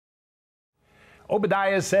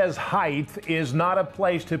Obadiah says height is not a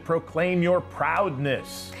place to proclaim your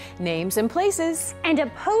proudness. Names and places. And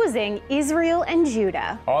opposing Israel and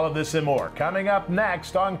Judah. All of this and more coming up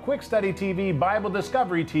next on Quick Study TV, Bible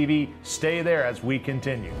Discovery TV. Stay there as we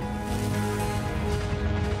continue.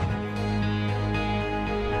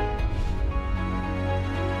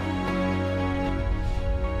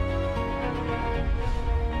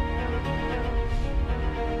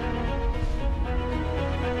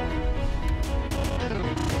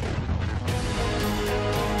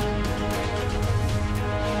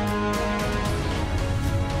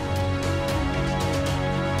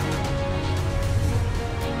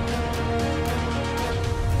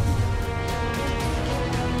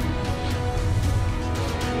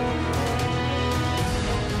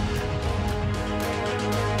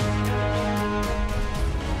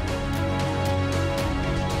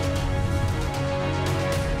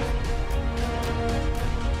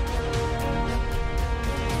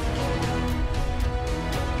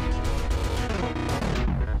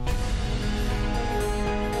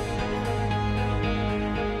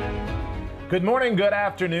 Good morning, good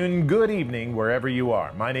afternoon, good evening, wherever you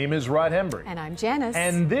are. My name is Rod Hembree. And I'm Janice.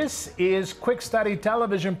 And this is Quick Study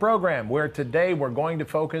television program, where today we're going to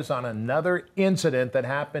focus on another incident that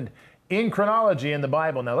happened in chronology in the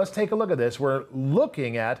Bible. Now let's take a look at this. We're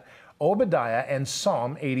looking at Obadiah and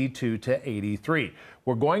Psalm 82 to 83.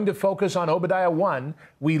 We're going to focus on Obadiah 1.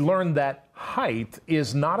 We learned that height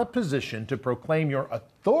is not a position to proclaim your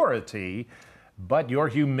authority, but your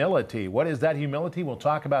humility. What is that humility? We'll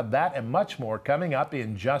talk about that and much more coming up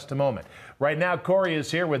in just a moment. Right now, Corey is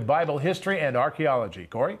here with Bible history and archaeology.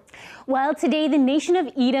 Corey? Well, today the nation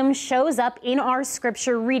of Edom shows up in our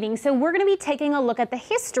scripture reading. So we're going to be taking a look at the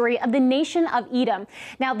history of the nation of Edom.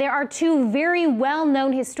 Now, there are two very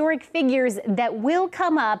well-known historic figures that will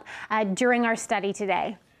come up during our study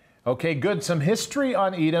today. Okay, good. Some history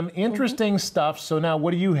on Edom. Interesting stuff. So now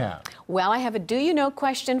what do you have? Well, I have a do you know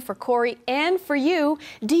question for Corey and for you.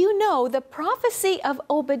 Do you know the prophecy of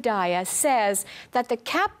Obadiah says that the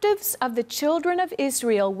captives of the children of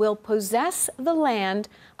Israel will possess the land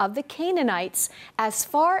of the Canaanites as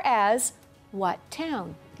far as what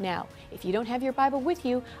town? Now, if you don't have your Bible with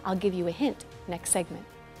you, I'll give you a hint next segment.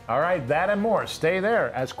 All right, that and more. Stay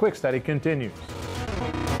there as Quick Study continues.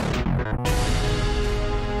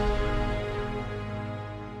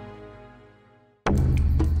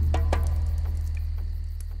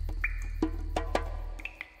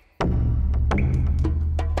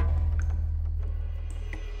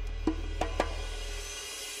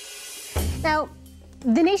 Now,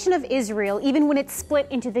 the nation of Israel, even when it's split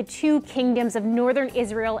into the two kingdoms of northern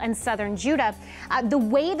Israel and southern Judah, the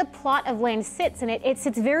way the plot of land sits in it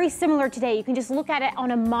sits very similar today. You can just look at it on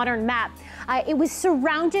a modern map. It was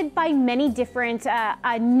surrounded by many different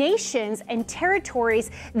nations and territories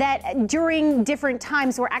that during different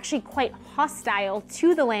times were actually quite hostile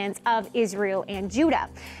to the lands of Israel and Judah.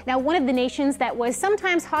 Now, one of the nations that was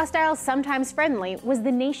sometimes hostile, sometimes friendly, was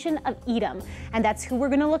the nation of Edom, and that's who we're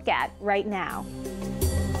going to look at right now.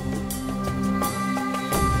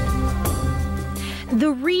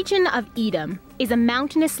 The region of Edom is a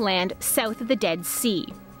mountainous land south of the Dead Sea.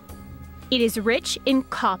 It is rich in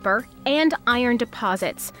copper and iron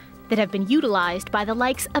deposits that have been utilized by the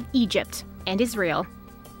likes of Egypt and Israel.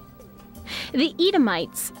 The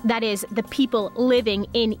Edomites, that is, the people living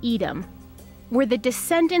in Edom, were the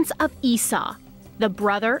descendants of Esau, the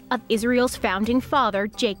brother of Israel's founding father,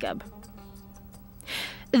 Jacob.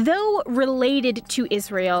 Though related to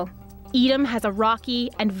Israel, Edom has a rocky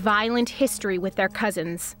and violent history with their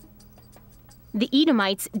cousins. The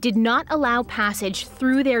Edomites did not allow passage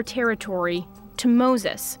through their territory to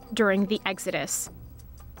Moses during the Exodus.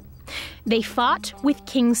 They fought with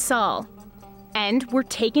King Saul and were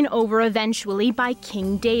taken over eventually by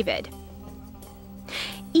King David.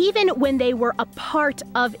 Even when they were a part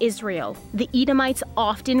of Israel, the Edomites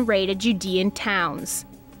often raided Judean towns,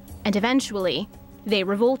 and eventually they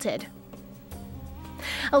revolted.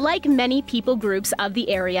 Like many people groups of the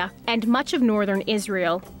area and much of northern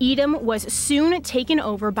Israel, Edom was soon taken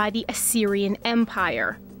over by the Assyrian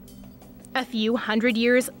Empire. A few hundred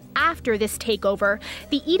years after this takeover,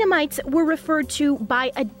 the Edomites were referred to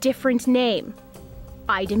by a different name,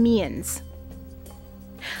 Idumeans.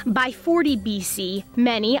 By 40 BC,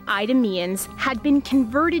 many Idumeans had been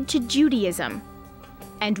converted to Judaism,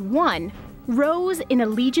 and one rose in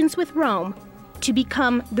allegiance with Rome to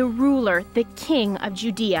become the ruler, the king of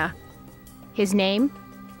Judea. His name?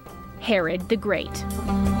 Herod the Great.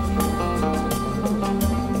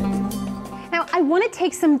 Now, I want to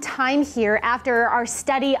take some time here after our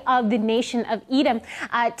study of the nation of Edom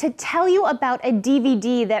to tell you about a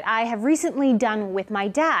DVD that I have recently done with my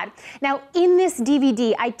dad. Now, in this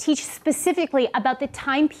DVD, I teach specifically about the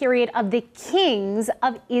time period of the kings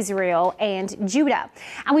of Israel and Judah.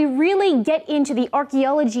 And we really get into the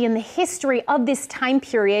archaeology and the history of this time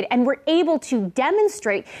period, and we're able to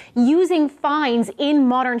demonstrate using finds in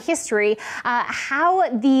modern history how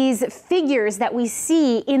these figures that we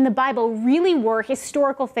see in the Bible really were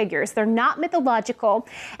historical figures. They're not mythological,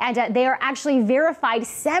 and they are actually verified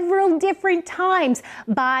several different times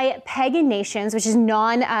by pagan nations, which is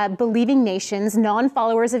non-believing nations,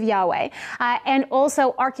 non-followers of Yahweh, and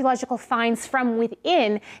also archaeological finds from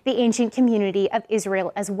within the ancient community of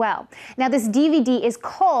Israel as well. Now, this DVD is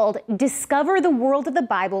called Discover the World of the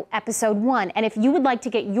Bible, Episode 1, and if you would like to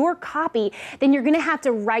get your copy, then you're going to have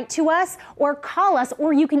to write to us or call us,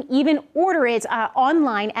 or you can even order it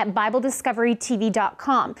online at BibleDiscoveryTV.com.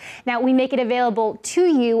 Now, we make it available to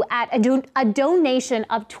you at a donation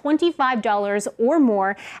of $25 or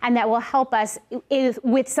more, and that will help us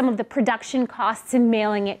with some of the production costs in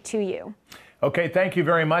mailing it to you. Okay, thank you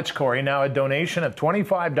very much, Corey. Now, a donation of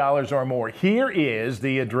 $25 or more. Here is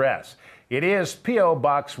the address. It is P.O.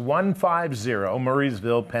 Box 150,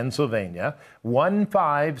 Murrysville, Pennsylvania,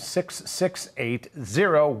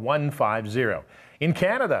 15680-150. In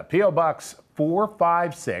Canada, P.O. Box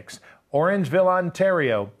 456, Orangeville,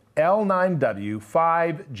 Ontario,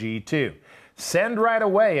 L9W5G2. Send right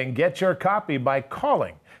away and get your copy by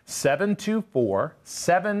calling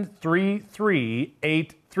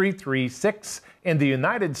 724-733-8336 in the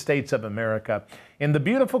United States of America. In the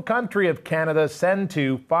beautiful country of Canada, send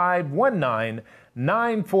to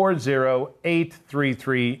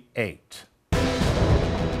 519-940-8338.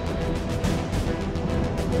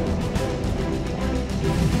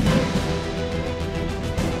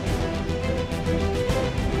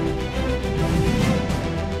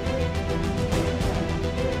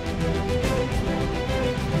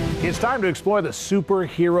 It's time to explore the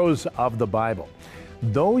superheroes of the Bible.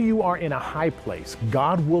 Though you are in a high place,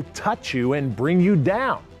 God will touch you and bring you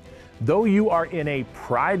down. Though you are in a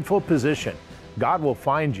prideful position, God will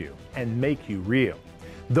find you and make you real.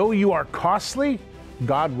 Though you are costly,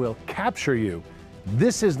 God will capture you.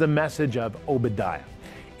 This is the message of Obadiah.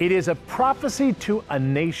 It is a prophecy to a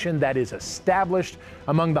nation that is established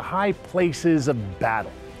among the high places of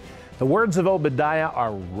battle. The words of Obadiah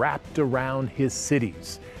are wrapped around his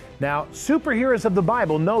cities. Now, superheroes of the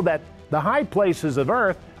Bible know that the high places of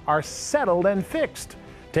earth are settled and fixed.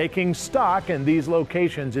 Taking stock in these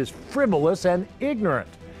locations is frivolous and ignorant.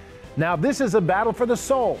 Now, this is a battle for the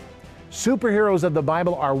soul. Superheroes of the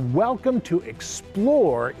Bible are welcome to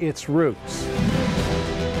explore its roots.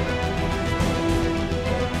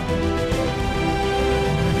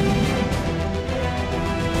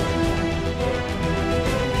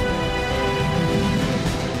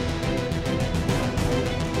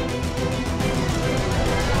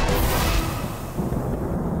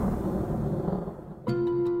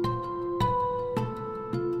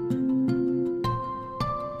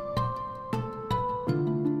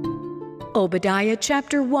 Obadiah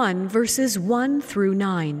chapter 1, verses 1 through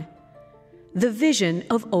 9. The vision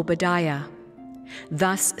of Obadiah.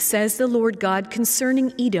 Thus says the Lord God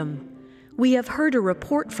concerning Edom. We have heard a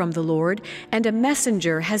report from the Lord, and a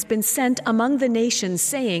messenger has been sent among the nations,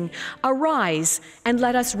 saying, Arise, and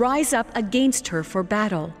let us rise up against her for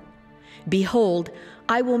battle. Behold,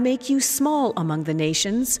 I will make you small among the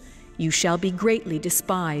nations. You shall be greatly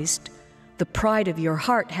despised. The pride of your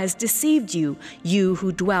heart has deceived you, you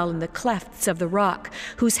who dwell in the clefts of the rock,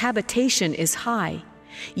 whose habitation is high.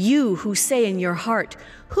 You who say in your heart,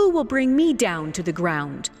 Who will bring me down to the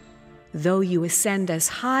ground? Though you ascend as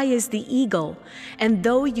high as the eagle, and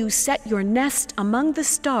though you set your nest among the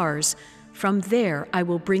stars, from there I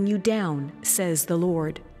will bring you down, says the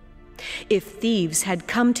Lord. If thieves had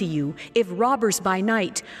come to you, if robbers by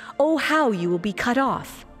night, oh, how you will be cut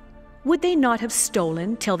off! Would they not have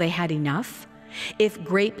stolen till they had enough? If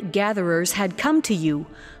grape gatherers had come to you,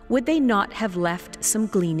 would they not have left some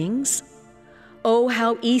gleanings? Oh,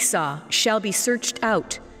 how Esau shall be searched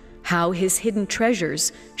out, how his hidden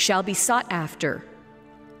treasures shall be sought after.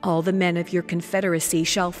 All the men of your confederacy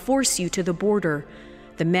shall force you to the border.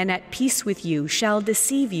 The men at peace with you shall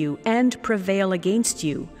deceive you and prevail against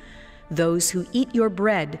you. Those who eat your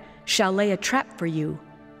bread shall lay a trap for you.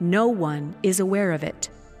 No one is aware of it.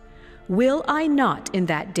 Will I not in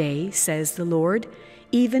that day, says the Lord,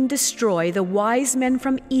 even destroy the wise men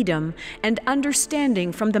from Edom and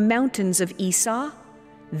understanding from the mountains of Esau?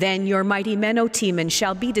 Then your mighty men, O Teman,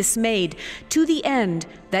 shall be dismayed, to the end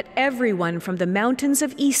that everyone from the mountains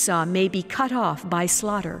of Esau may be cut off by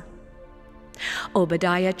slaughter.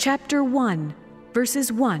 Obadiah chapter 1,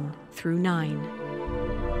 verses 1 through 9.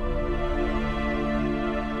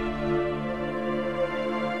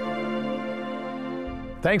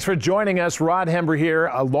 Thanks for joining us. Rod Hember here,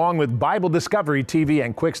 along with Bible Discovery TV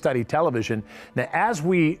and Quick Study Television. Now, as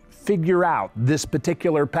we figure out this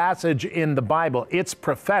particular passage in the Bible, it's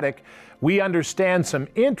prophetic. We understand some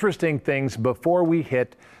interesting things before we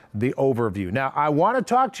hit the overview. Now, I want to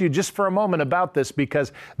talk to you just for a moment about this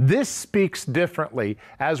because this speaks differently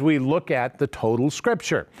as we look at the total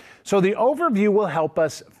Scripture. So the overview will help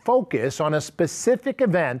us focus on a specific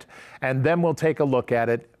event, and then we'll take a look at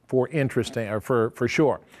it for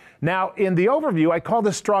sure. Now, in the overview, I call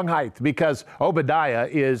this strong height because Obadiah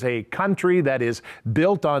is a country that is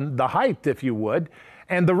built on the height, if you would.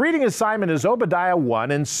 And the reading assignment is Obadiah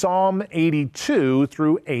 1 and Psalm 82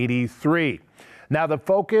 through 83. Now, the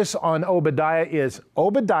focus on Obadiah is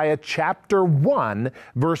Obadiah chapter 1,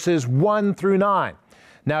 verses 1 through 9.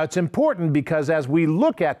 Now, it's important because as we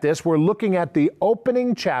look at this, we're looking at the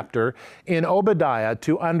opening chapter in Obadiah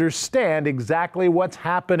to understand exactly what's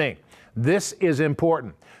happening. This is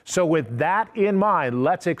important. So with that in mind,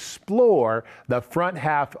 let's explore the front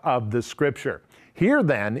half of the Scripture. Here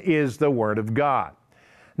then is the Word of God.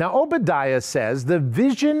 Now, Obadiah says, "The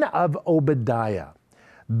vision of Obadiah.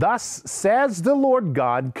 Thus says the Lord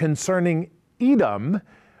God concerning Edom,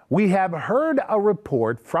 we have heard a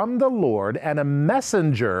report from the Lord, and a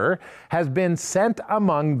messenger has been sent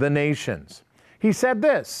among the nations. He said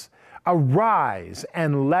this, Arise,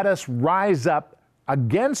 and let us rise up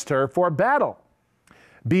against her for battle.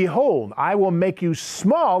 Behold, I will make you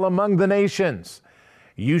small among the nations.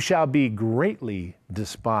 You shall be greatly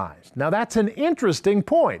despised." Now that's an interesting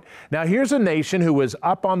point. Now here's a nation who was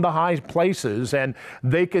up on the high places and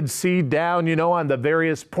they could see down, on the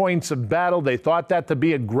various points of battle. They thought that to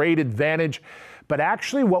be a great advantage. But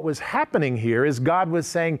actually what was happening here is God was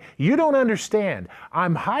saying, you don't understand.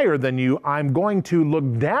 I'm higher than you. I'm going to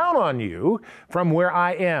look down on you from where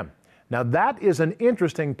I am. Now that is an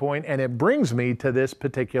interesting point, and it brings me to this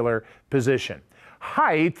particular position.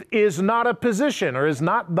 Height is not a position, or is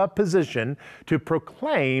not the position to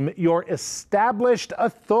proclaim your established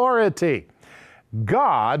authority.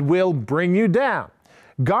 God will bring you down.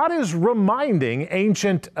 God is reminding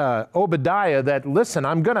ancient Obadiah that, listen,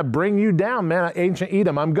 I'm going to bring you down, man, ancient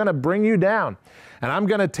Edom. I'm going to bring you down. And I'm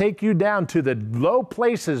going to take you down to the low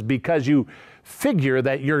places because you figure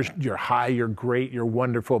that you're high, you're great, you're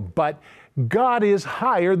wonderful. But God is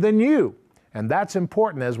higher than you. And that's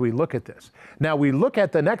important as we look at this. Now we look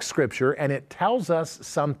at the next scripture and it tells us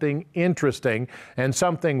something interesting and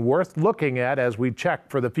something worth looking at as we check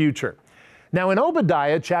for the future. Now in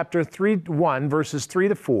Obadiah chapter 1, verses 3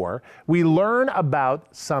 to 4, we learn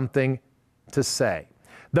about something to say.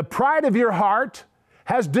 The pride of your heart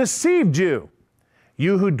has deceived you,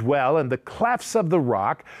 you who dwell in the clefts of the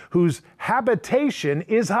rock, whose habitation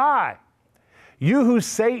is high. You who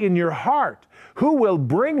say in your heart, who will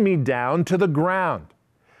bring me down to the ground?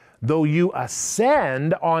 Though you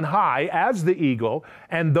ascend on high as the eagle,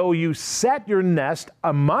 and though you set your nest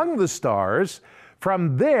among the stars,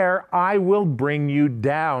 from there I will bring you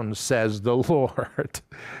down, says the Lord.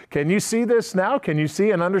 Can you see this now? Can you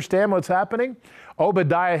see and understand what's happening?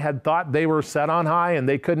 Obadiah had thought they were set on high and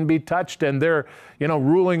they couldn't be touched and they're,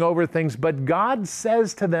 ruling over things. But God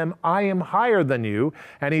says to them, I am higher than you.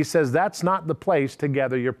 And he says, that's not the place to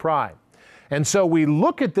gather your pride. And so we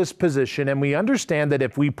look at this position and we understand that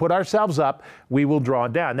if we put ourselves up, we will draw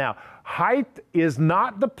down. Now, height is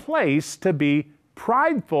not the place to be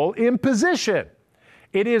prideful in position.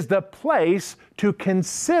 It is the place to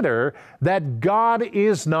consider that God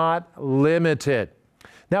is not limited.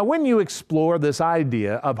 Now, when you explore this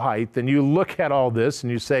idea of height and you look at all this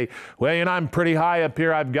and you say, well, I'm pretty high up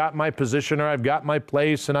here, I've got my position or I've got my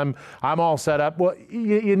place and I'm all set up. Well,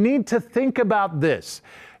 you need to think about this.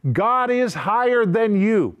 God is higher than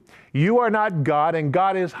you. You are not God, and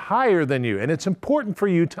God is higher than you. And it's important for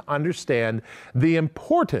you to understand the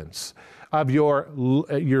importance of your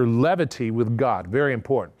levity with God. Very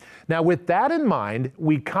important. Now, with that in mind,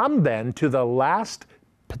 we come then to the last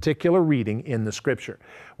particular reading in the Scripture,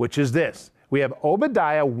 which is this. We have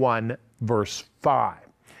Obadiah 1, verse 5.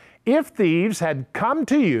 If thieves had come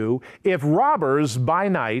to you, if robbers by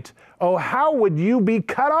night, oh, how would you be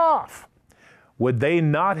cut off? Would they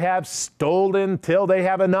not have stolen till they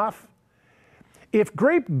have enough? If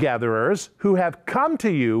grape gatherers who have come to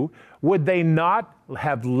you, would they not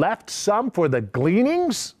have left some for the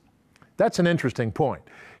gleanings? That's an interesting point.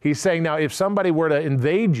 He's saying, now, if somebody were to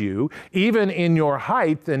invade you, even in your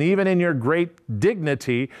height and even in your great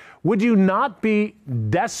dignity, would you not be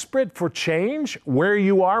desperate for change where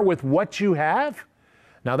you are with what you have?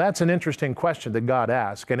 Now, that's an interesting question that God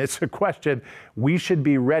asks, and it's a question we should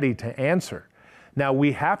be ready to answer. Now,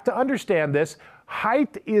 we have to understand this.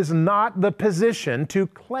 Height is not the position to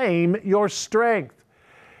claim your strength.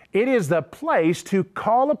 It is the place to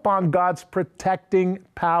call upon God's protecting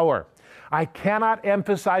power. I cannot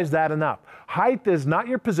emphasize that enough. Height is not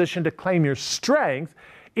your position to claim your strength.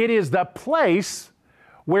 It is the place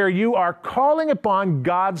where you are calling upon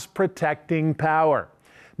God's protecting power.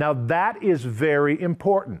 Now, that is very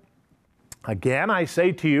important. Again, I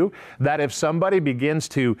say to you that if somebody begins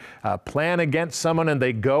to plan against someone and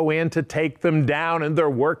they go in to take them down and they're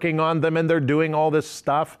working on them and they're doing all this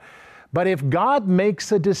stuff, but if God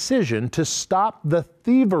makes a decision to stop the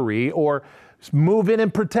thievery or move in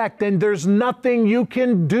and protect, then there's nothing you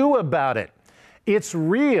can do about it. It's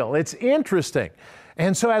real. It's interesting.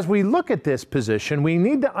 And so as we look at this position, we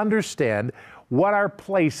need to understand what our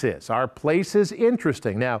place is. Our place is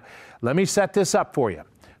interesting. Now, let me set this up for you.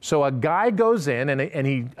 So a guy goes in and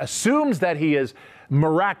he assumes that he is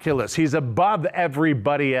miraculous. He's above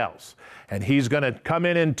everybody else. And he's going to come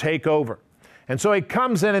in and take over. And so he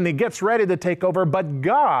comes in and he gets ready to take over, but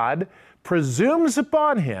God presumes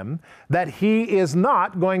upon him that he is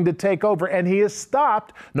not going to take over, and he is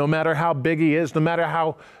stopped no matter how big he is, no matter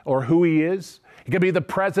how or who he is. He could be the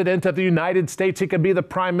President of the United States. He could be the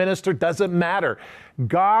Prime Minister. Doesn't matter.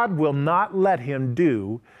 God will not let him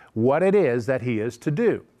do what it is that he is to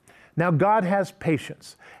do. Now, God has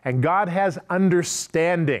patience, and God has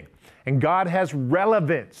understanding, and God has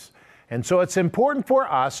relevance. And so it's important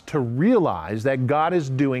for us to realize that God is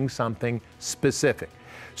doing something specific.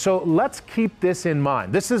 So let's keep this in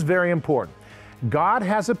mind. This is very important. God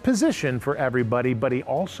has a position for everybody, but He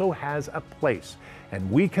also has a place. And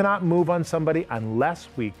we cannot move on somebody unless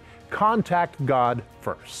we contact God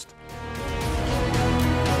first.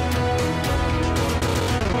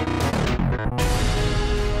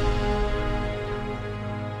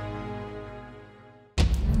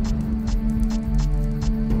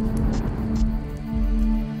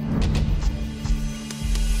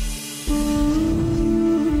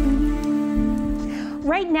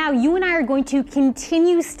 Right now, you and I are going to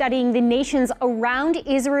continue studying the nations around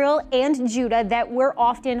Israel and Judah that were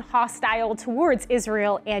often hostile towards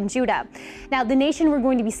Israel and Judah. Now, the nation we're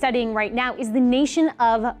going to be studying right now is the nation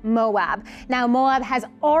of Moab. Now, Moab has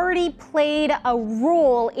already played a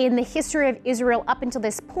role in the history of Israel up until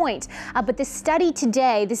this point. But the study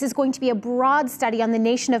today, this is going to be a broad study on the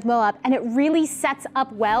nation of Moab, and it really sets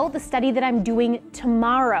up well the study that I'm doing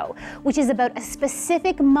tomorrow, which is about a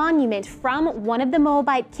specific monument from one of the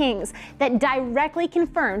Moabite kings that directly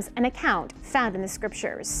confirms an account found in the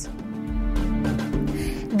scriptures.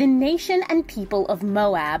 The nation and people of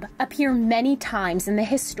Moab appear many times in the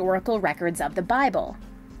historical records of the Bible.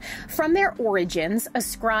 From their origins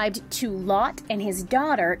ascribed to Lot and his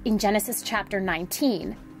daughter in Genesis chapter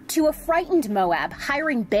 19, to a frightened Moab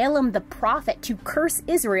hiring Balaam the prophet to curse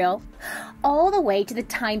Israel, all the way to the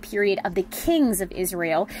time period of the kings of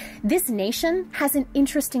Israel, this nation has an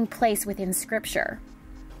interesting place within Scripture.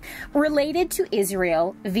 Related to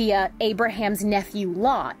Israel via Abraham's nephew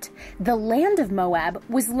Lot, the land of Moab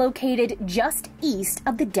was located just east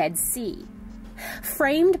of the Dead Sea.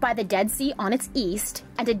 Framed by the Dead Sea on its east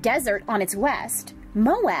and a desert on its west,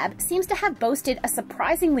 Moab seems to have boasted a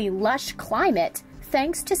surprisingly lush climate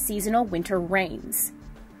thanks to seasonal winter rains.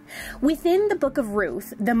 Within the book of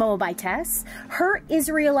Ruth, the Moabitess, her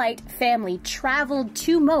Israelite family traveled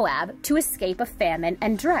to Moab to escape a famine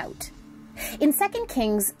and drought. In 2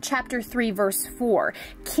 Kings chapter 3 verse 4,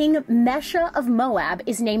 King Mesha of Moab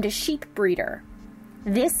is named a sheep breeder.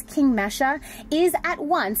 This King Mesha is at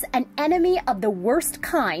once an enemy of the worst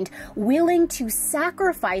kind, willing to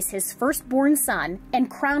sacrifice his firstborn son and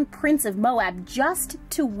crown prince of Moab just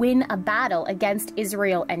to win a battle against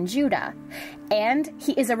Israel and Judah. And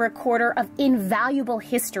he is a recorder of invaluable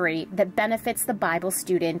history that benefits the Bible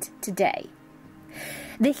student today.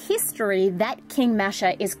 The history that King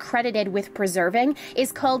Mesha is credited with preserving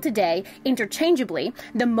is called today, interchangeably,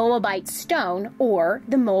 the Moabite stone or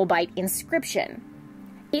the Moabite inscription.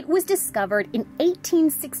 It was discovered in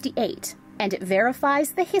 1868, and it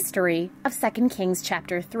verifies the history of 2 Kings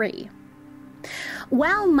chapter 3.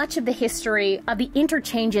 While much of the history of the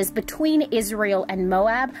interchanges between Israel and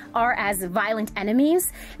Moab are as violent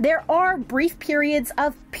enemies, there are brief periods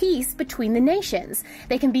of peace between the nations.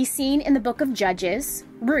 They can be seen in the book of Judges,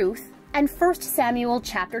 Ruth, and 1 Samuel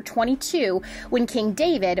chapter 22, when King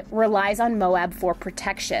David relies on Moab for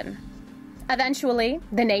protection. Eventually,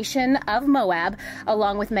 the nation of Moab,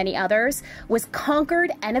 along with many others, was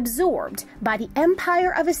conquered and absorbed by the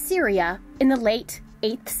Empire of Assyria in the late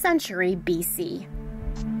 8th century BC.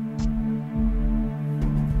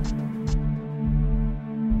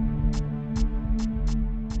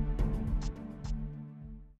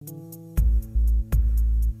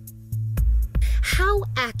 How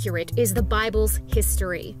accurate is the Bible's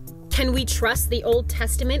history? Can we trust the Old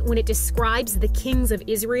Testament when it describes the kings of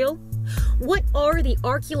Israel? What are the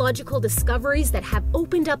archaeological discoveries that have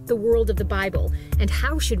opened up the world of the Bible, and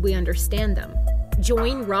how should we understand them?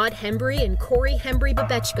 Join Rod Hembree and Corey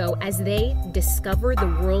Hembree-Babechko as they discover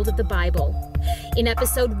the world of the Bible. In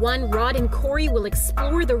episode 1, Rod and Corey will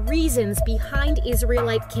explore the reasons behind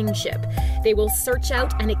Israelite kingship. They will search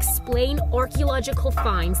out and explain archaeological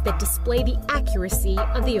finds that display the accuracy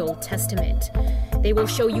of the Old Testament. They will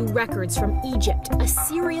show you records from Egypt,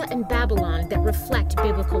 Assyria, and Babylon that reflect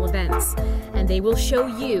biblical events. And they will show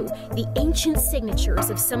you the ancient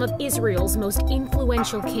signatures of some of Israel's most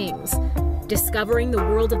influential kings. Discovering the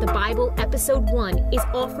World of the Bible, Episode 1 is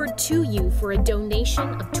offered to you for a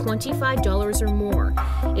donation of $25 or more.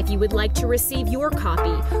 If you would like to receive your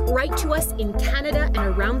copy, write to us in Canada and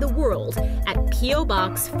around the world at P.O.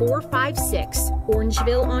 Box 456,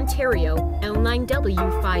 Orangeville, Ontario,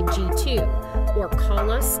 L9W5G2, or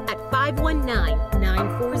call us at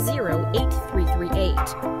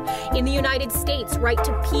 519-940-8338. In the United States, write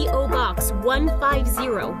to P.O. Box 150,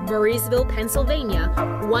 Murraysville, Pennsylvania,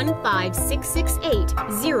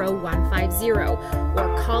 15668-0150,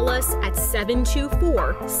 or call us at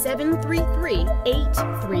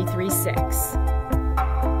 724-733-8336.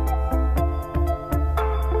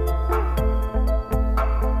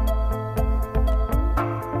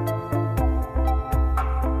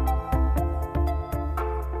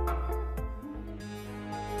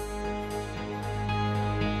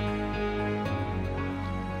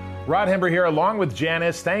 Rod Hembree here along with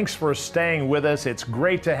Janice. Thanks for staying with us. It's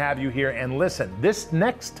great to have you here. And listen, this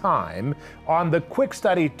next time on the Quick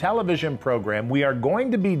Study television program, we are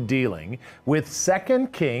going to be dealing with 2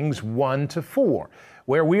 Kings 1-4,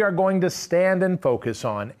 where we are going to stand and focus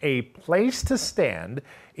on a place to stand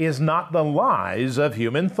is not the lies of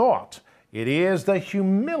human thought. It is the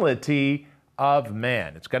humility of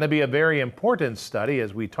man. It's going to be a very important study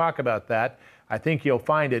as we talk about that. I think you'll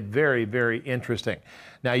find it very, very interesting.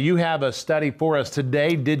 Now, you have a study for us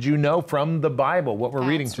today. Did you know from the Bible what we're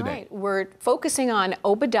reading today? That's right. We're focusing on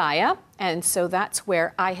Obadiah, and so that's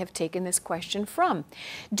where I have taken this question from.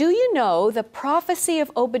 Do you know the prophecy of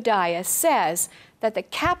Obadiah says that the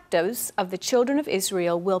captives of the children of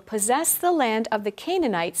Israel will possess the land of the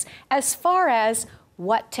Canaanites as far as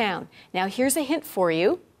what town? Now, here's a hint for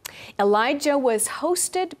you. Elijah was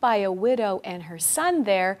hosted by a widow and her son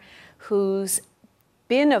there, whose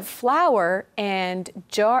bin of flour and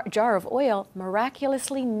jar of oil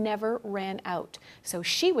miraculously never ran out. So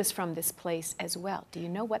she was from this place as well. Do you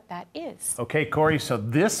know what that is? Okay, Corey, so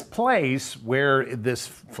this place where this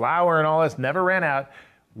flour and all this never ran out,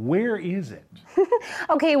 where is it?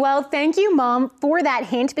 Okay, well, thank you, Mom, for that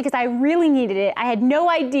hint because I really needed it. I had no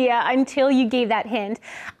idea until you gave that hint.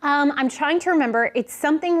 I'm trying to remember. It's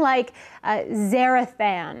something like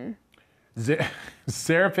Zarethan.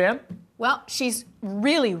 Zarephath? Well, she's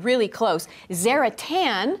really, really close.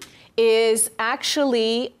 Zaratan is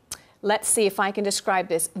actually, let's see if I can describe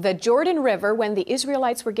this. The Jordan River, when the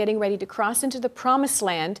Israelites were getting ready to cross into the Promised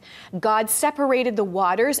Land, God separated the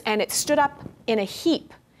waters and it stood up in a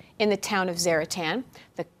heap in the town of Zaratan.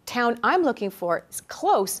 The town I'm looking for is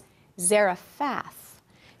close, Zarephath.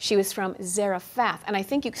 She was from Zarephath, and I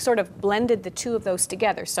think you sort of blended the two of those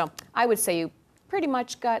together. So I would say you pretty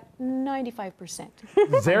much got 95%.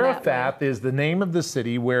 Zarephath is the name of the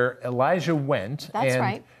city where Elijah went. That's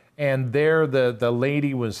right. And there the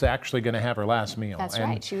lady was actually going to have her last meal. That's and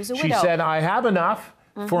right. She was a widow. She said, I have enough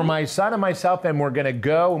for my son and myself, and we're going to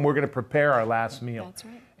go and we're going to prepare our last meal. That's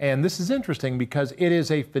right. And this is interesting because it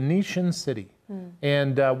is a Phoenician city.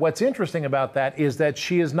 And what's interesting about that is that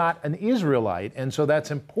she is not an Israelite, and so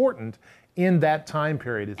that's important in that time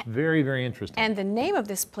period. It's very, very interesting. And the name of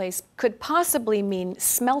this place could possibly mean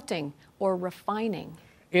smelting or refining.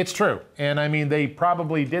 It's true. And I mean, they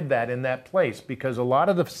probably did that in that place because a lot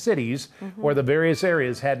of the cities or the various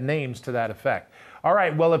areas had names to that effect. All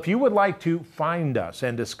right, well, if you would like to find us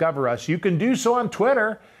and discover us, you can do so on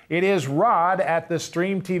Twitter. It is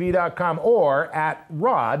rod@thestreamtv.com or at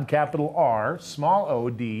rod, capital R, small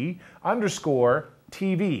O-D, _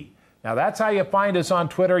 TV. Now, that's how you find us on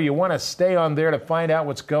Twitter. You want to stay on there to find out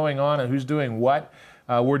what's going on and who's doing what.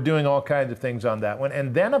 We're doing all kinds of things on that one.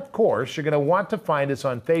 And then, of course, you're going to want to find us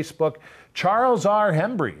on Facebook, Charles R.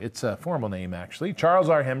 Hembry. It's a formal name, actually, Charles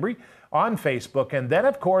R. Hembry on Facebook. And then,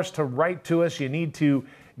 of course, to write to us, you need to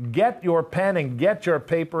get your pen and get your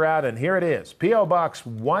paper out. And here it is, P.O. Box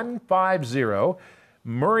 150,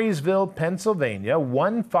 Murraysville, Pennsylvania,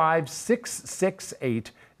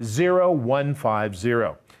 15668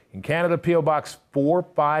 0150. In Canada, P.O. Box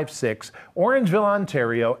 456, Orangeville,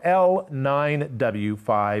 Ontario,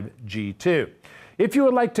 L9W5G2. If you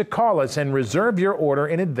would like to call us and reserve your order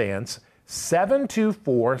in advance,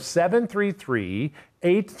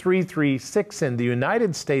 724-733-8336 in the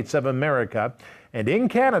United States of America, and in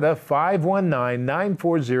Canada,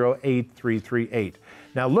 519-940-8338.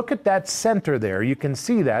 Now look at that center there. You can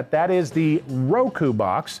see that. That is the Roku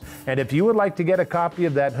box. And if you would like to get a copy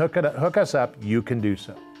of that, hook us up, you can do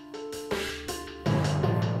so.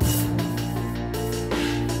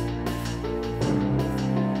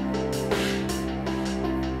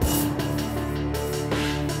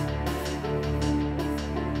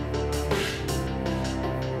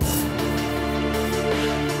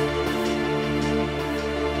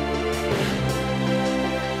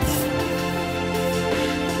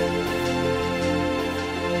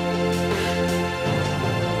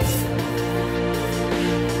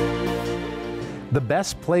 The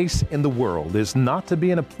best place in the world is not to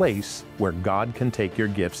be in a place where God can take your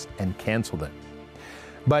gifts and cancel them.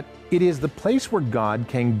 But it is the place where God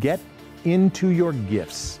can get into your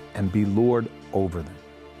gifts and be Lord over them.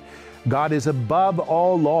 God is above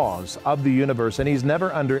all laws of the universe, and He's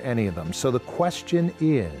never under any of them. So the question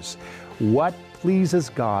is, what pleases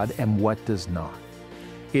God and what does not?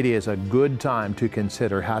 It is a good time to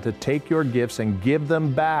consider how to take your gifts and give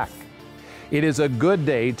them back. It is a good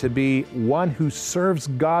day to be one who serves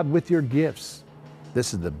God with your gifts.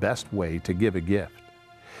 This is the best way to give a gift.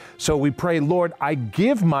 So we pray, Lord, I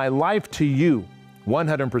give my life to you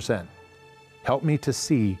 100%. Help me to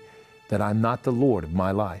see that I'm not the Lord of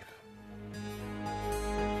my life.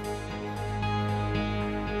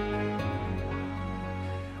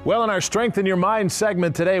 Well, in our Strengthen Your Mind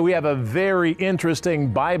segment today, we have a very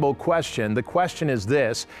interesting Bible question. The question is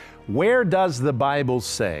this: where does the Bible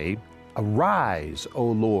say, "Arise, O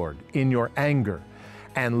Lord, in your anger,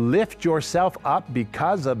 and lift yourself up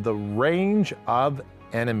because of the rage of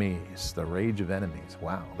enemies"? The rage of enemies.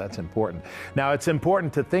 Wow, that's important. Now, it's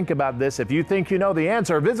important to think about this. If you think you know the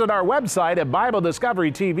answer, visit our website at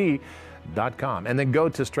BibleDiscoveryTV.com and then go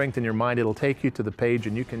to Strengthen Your Mind. It'll take you to the page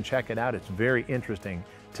and you can check it out. It's very interesting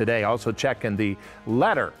today. Also check in the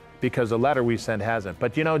letter, because the letter we sent hasn't.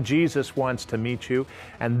 But you know, Jesus wants to meet you,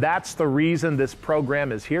 and that's the reason this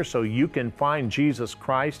program is here, so you can find Jesus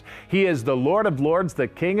Christ. He is the Lord of Lords, the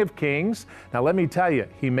King of Kings. Now let me tell you,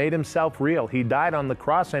 He made Himself real. He died on the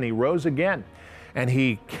cross and He rose again. And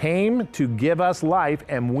He came to give us life,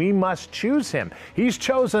 and we must choose Him. He's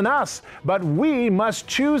chosen us, but we must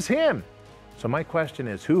choose Him. So my question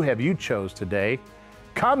is, who have you chose today?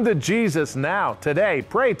 Come to Jesus now, today.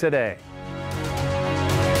 Pray today.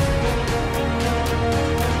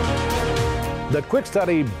 The Quick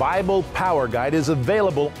Study Bible Power Guide is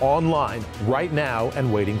available online right now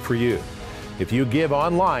and waiting for you. If you give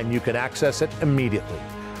online, you can access it immediately.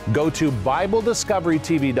 Go to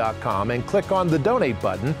BibleDiscoveryTV.com and click on the Donate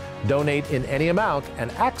button, donate in any amount,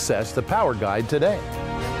 and access the Power Guide today.